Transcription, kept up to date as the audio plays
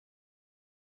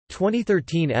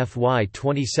2013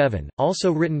 FY27,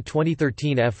 also written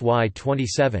 2013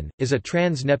 FY27, is a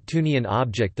trans-Neptunian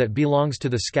object that belongs to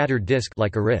the scattered disk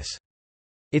like Eris.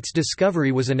 Its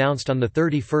discovery was announced on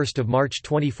 31 March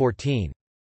 2014.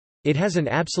 It has an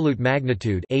absolute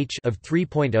magnitude h of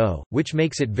 3.0, which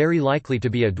makes it very likely to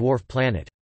be a dwarf planet.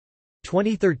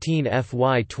 2013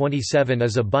 FY27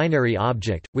 is a binary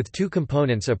object, with two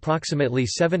components approximately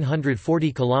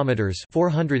 740 km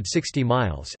 460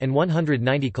 miles and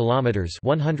 190 km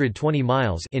 120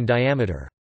 miles in diameter.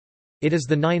 It is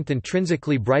the ninth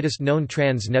intrinsically brightest known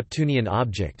trans-Neptunian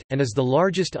object, and is the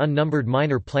largest unnumbered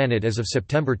minor planet as of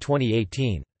September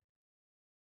 2018.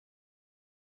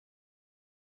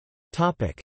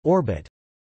 Orbit.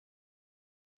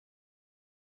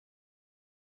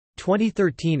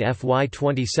 2013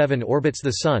 FY27 orbits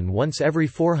the Sun once every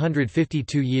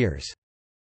 452 years.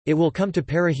 It will come to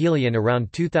perihelion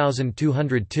around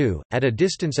 2202, at a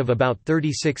distance of about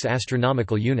 36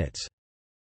 astronomical units.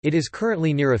 It is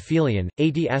currently near aphelion,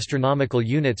 80 astronomical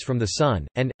units from the Sun,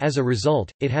 and, as a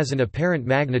result, it has an apparent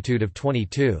magnitude of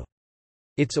 22.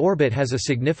 Its orbit has a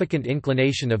significant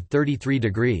inclination of 33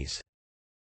 degrees.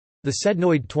 The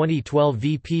sednoid 2012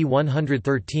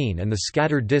 VP113 and the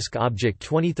scattered disk object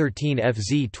 2013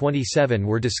 FZ27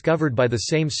 were discovered by the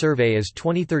same survey as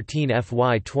 2013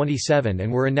 FY27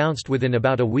 and were announced within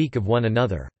about a week of one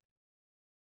another.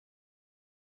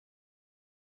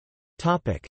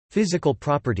 Physical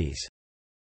properties.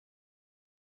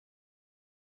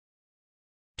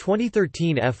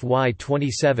 2013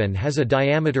 FY27 has a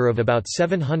diameter of about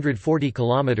 740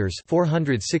 km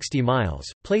 460 miles,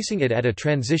 placing it at a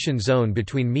transition zone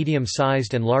between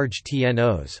medium-sized and large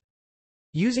TNOs.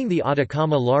 Using the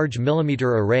Atacama Large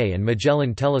Millimeter Array and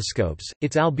Magellan telescopes,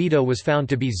 its albedo was found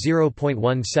to be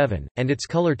 0.17, and its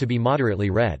color to be moderately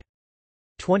red.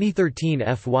 2013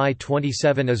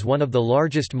 FY27 is one of the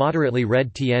largest moderately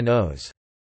red TNOs.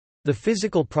 The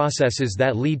physical processes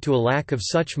that lead to a lack of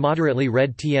such moderately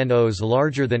red TNOs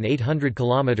larger than 800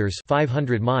 km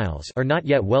 500 miles are not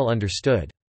yet well understood.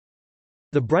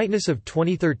 The brightness of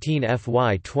 2013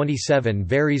 FY27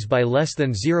 varies by less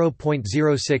than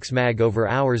 0.06 mag over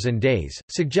hours and days,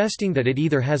 suggesting that it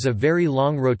either has a very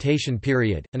long rotation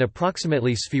period, an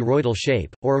approximately spheroidal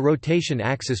shape, or a rotation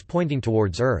axis pointing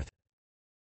towards Earth.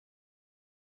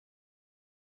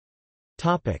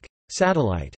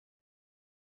 Satellite.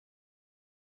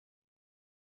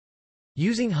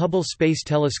 Using Hubble Space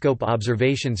Telescope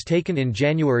observations taken in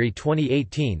January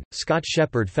 2018, Scott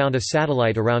Shepard found a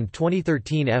satellite around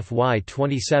 2013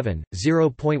 FY27,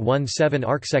 0.17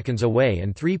 arcseconds away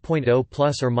and 3.0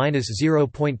 plus or minus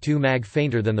 0.2 mag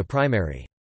fainter than the primary.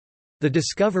 The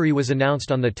discovery was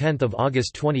announced on 10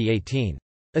 August 2018.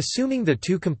 Assuming the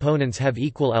two components have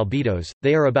equal albedos,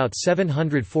 they are about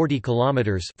 740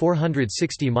 km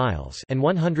 460 miles and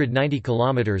 190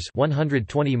 km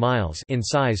 120 miles in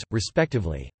size,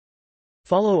 respectively.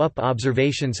 Follow-up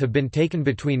observations have been taken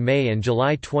between May and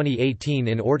July 2018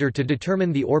 in order to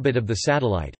determine the orbit of the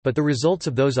satellite, but the results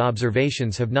of those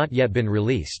observations have not yet been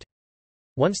released.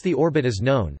 Once the orbit is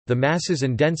known, the masses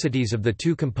and densities of the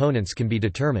two components can be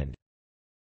determined.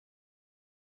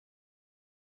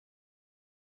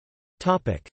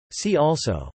 See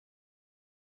also: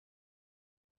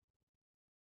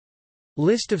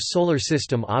 List of Solar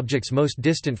System objects most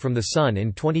distant from the Sun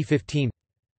in 2015.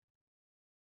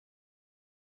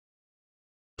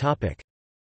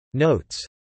 Notes.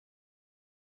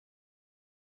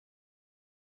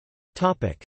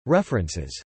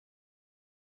 References.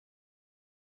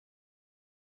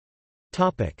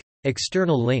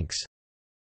 External links.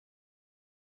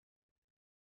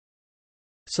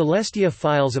 Celestia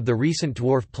files of the recent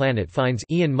dwarf planet finds.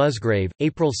 Ian Musgrave,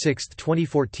 April 6,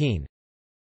 2014.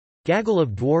 Gaggle of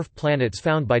dwarf planets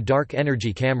found by Dark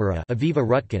Energy Camera. Aviva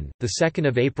Rutkin, the 2nd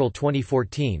of April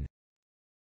 2014.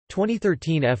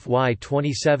 2013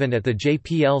 FY27 at the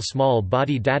JPL Small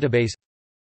Body Database.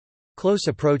 Close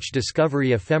Approach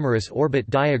Discovery Ephemeris Orbit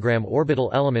Diagram Orbital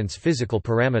Elements Physical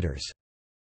Parameters